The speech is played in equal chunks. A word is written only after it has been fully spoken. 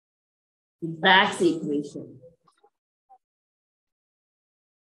Bragg's equation.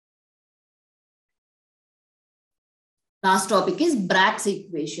 Last topic is Bragg's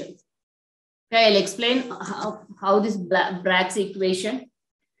equation. Okay, I'll explain how this Bragg's equation,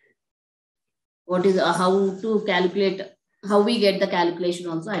 what is how to calculate, how we get the calculation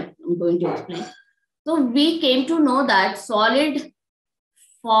also I'm going to explain. So we came to know that solid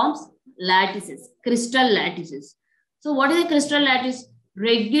forms lattices, crystal lattices. So what is a crystal lattice?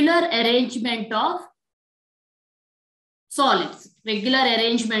 Regular arrangement of solids, regular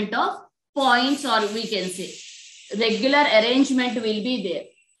arrangement of points, or we can say regular arrangement will be there.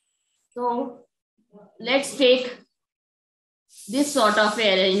 So let's take this sort of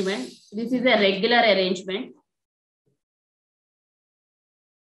arrangement. This is a regular arrangement.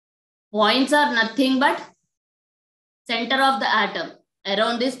 Points are nothing but center of the atom.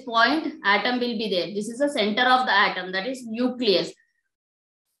 Around this point, atom will be there. This is the center of the atom, that is nucleus.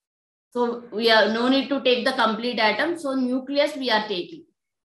 So we are no need to take the complete atom. So nucleus we are taking.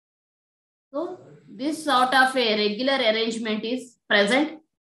 So this sort of a regular arrangement is present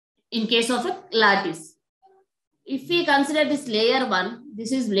in case of a lattice. If we consider this layer 1,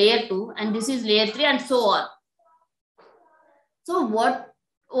 this is layer 2, and this is layer 3, and so on. So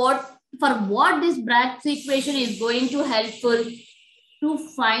for what this Bragg's equation is going to helpful? To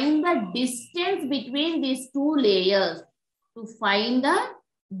find the distance between these two layers. To find the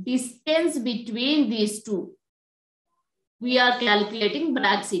distance between these two. We are calculating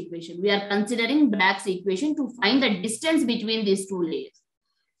Bragg's equation. We are considering Bragg's equation to find the distance between these two layers.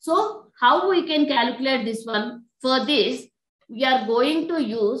 So how we can calculate this one? For this, we are going to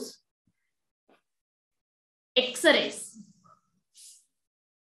use X-rays.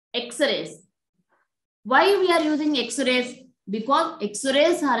 X-rays. Why we are using X-rays? Because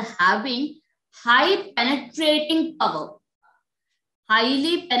X-rays are having high penetrating power.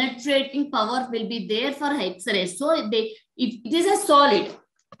 Highly penetrating power will be there for X-rays. So it is a solid.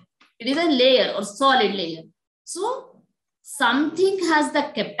 It is a layer or solid layer. So something has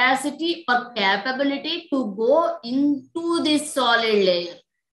the capacity or capability to go into this solid layer,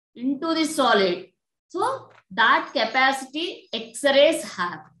 into this solid. So that capacity X-rays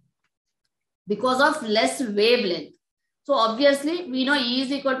have because of less wavelength. So obviously we know E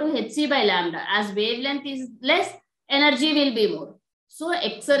is equal to hc by lambda. As wavelength is less, energy will be more. So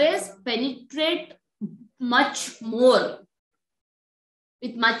X-rays penetrate much more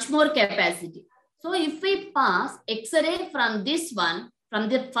with much more capacity. So if we pass X-ray from this one, from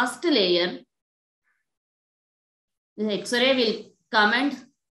the first layer, the X-ray will come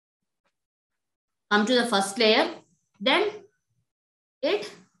to the first layer, then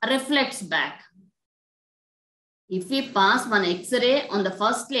it reflects back. If we pass one X-ray on the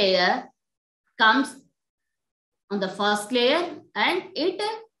first layer, comes on the first layer and it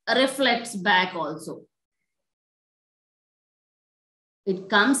reflects back also. It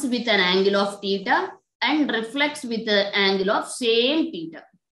comes with an angle of theta and reflects with the angle of same theta.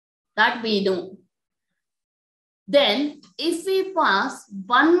 That we know. Then if we pass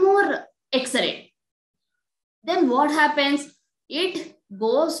one more X-ray, then what happens? It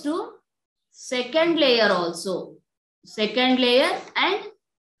goes to second layer also. Second layer, and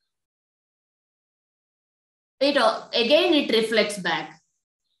it reflects back.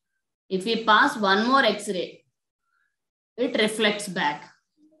 If we pass one more X-ray, it reflects back.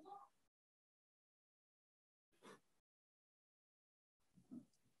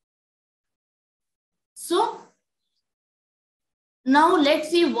 So now let's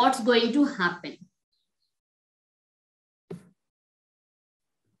see what's going to happen.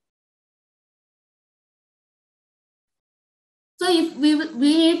 So if we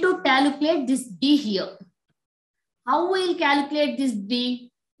need to calculate this D here. How we will calculate this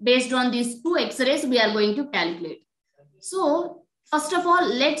D? Based on these two X-rays we are going to calculate. So first of all,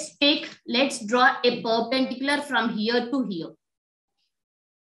 let's draw a perpendicular from here to here.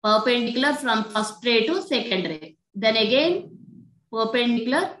 Perpendicular from first ray to second ray. Then again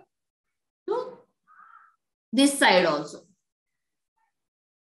perpendicular to this side also.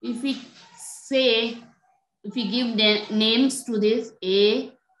 If we give names to this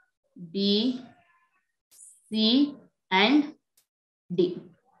A, B, C and D.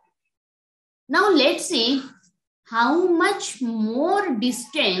 Now let's see how much more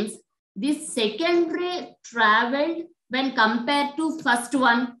distance this second ray traveled when compared to first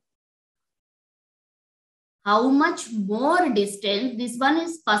one. How much more distance? This one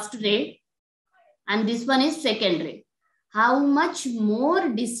is first ray and this one is second ray. How much more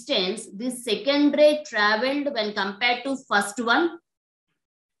distance this second ray traveled when compared to first one?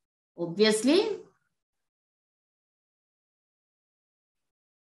 Obviously,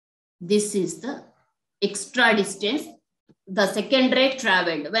 This is the extra distance the second ray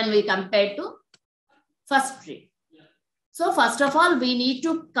traveled when we compare to first ray. So first of all, we need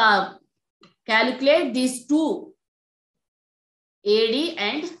to calculate these two AD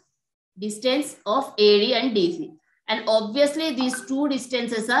and distance of AD and DC. And obviously these two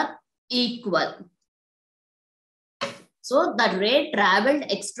distances are equal. So the ray traveled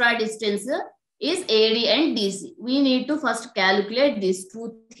extra distance is AD and DC. We need to first calculate these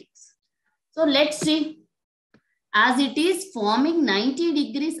two things. So let's see. As it is forming 90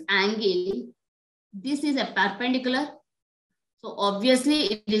 degrees angle, this is a perpendicular. So obviously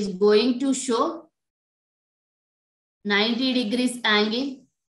it is going to show 90 degrees angle.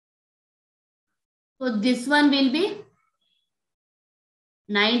 So this one will be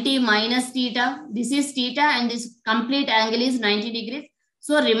 90 minus theta. This is theta and this complete angle is 90 degrees.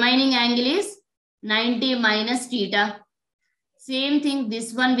 So remaining angle is 90 minus theta. Same thing,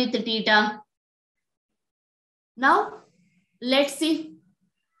 this one with theta. Now, let's see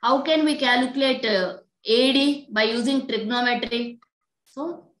how can we calculate AD by using trigonometry.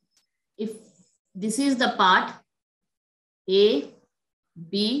 So, if this is the part A,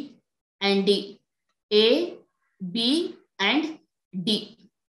 B and D. A, B and D.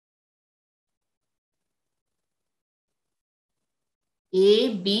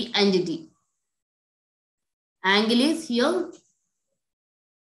 A, B and D. Angle is here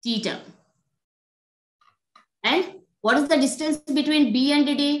theta. And what is the distance between B and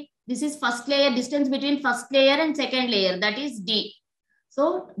D? This is first layer, distance between first layer and second layer, that is D.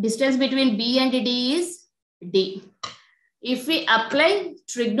 So distance between B and D is D. If we apply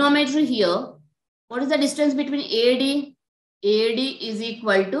trigonometry here, what is the distance between AD? AD is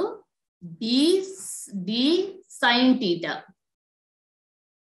equal to D sin theta.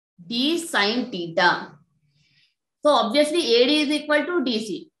 D sin theta. So obviously AD is equal to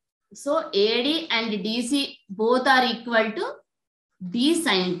DC. So AD and DC both are equal to D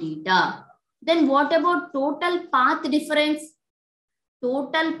sin theta. Then what about total path difference?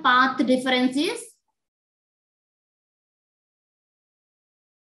 Total path difference is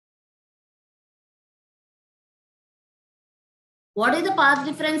what is the path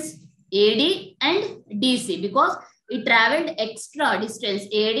difference? AD and DC, because it traveled extra distance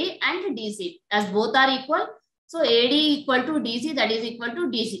AD and DC as both are equal. So AD equal to DC, that is equal to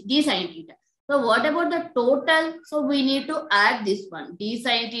DC, D sin theta. So what about the total? So we need to add this one, D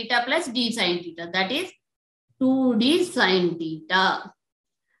sin theta plus D sin theta, that is 2D sin theta.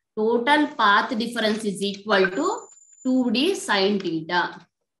 Total path difference is equal to 2D sin theta.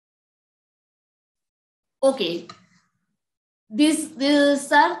 Okay. These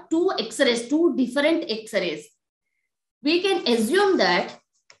are two X-rays, two different X-rays. We can assume that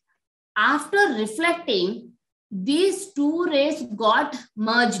after reflecting, these two rays got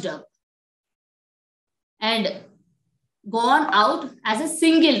merged up and gone out as a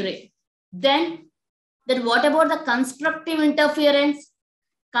single ray. Then what about the constructive interference?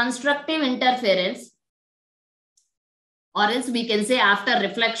 Constructive interference, or else we can say after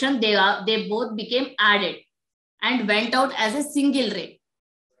reflection, they both became added and went out as a single ray.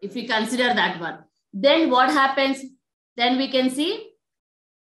 If we consider that one, then what happens? Then we can see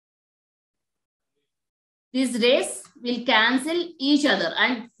these rays will cancel each other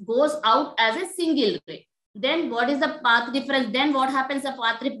and goes out as a single ray. Then what is the path difference? Then what happens the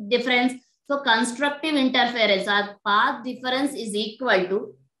path difference? So constructive interference, our path difference is equal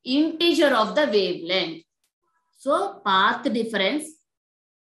to integer of the wavelength. So path difference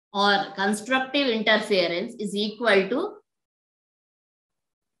or constructive interference is equal to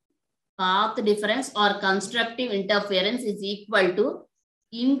path difference or constructive interference is equal to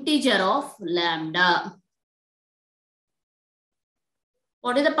integer of lambda.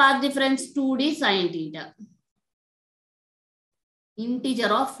 What is the path difference? 2D sin theta.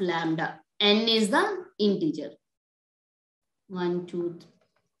 Integer of lambda. N is the integer. 1, 2, 3,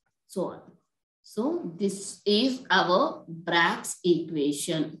 so on. So this is our Bragg's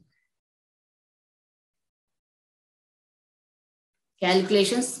equation.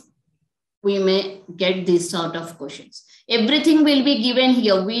 Calculations, we may get this sort of questions. Everything will be given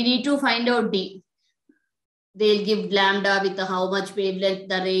here. We need to find out D. They'll give lambda with how much wavelength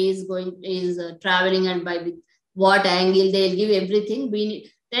the ray is traveling and by with what angle. They'll give everything.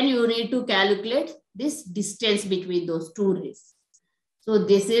 Then you need to calculate this distance between those two rays. So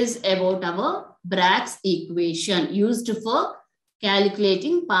this is about our Bragg's equation used for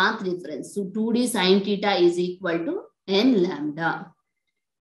calculating path difference. So 2D sin theta is equal to n lambda.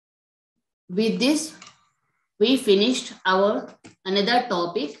 With this, we finished our another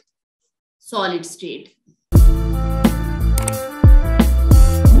topic, solid state.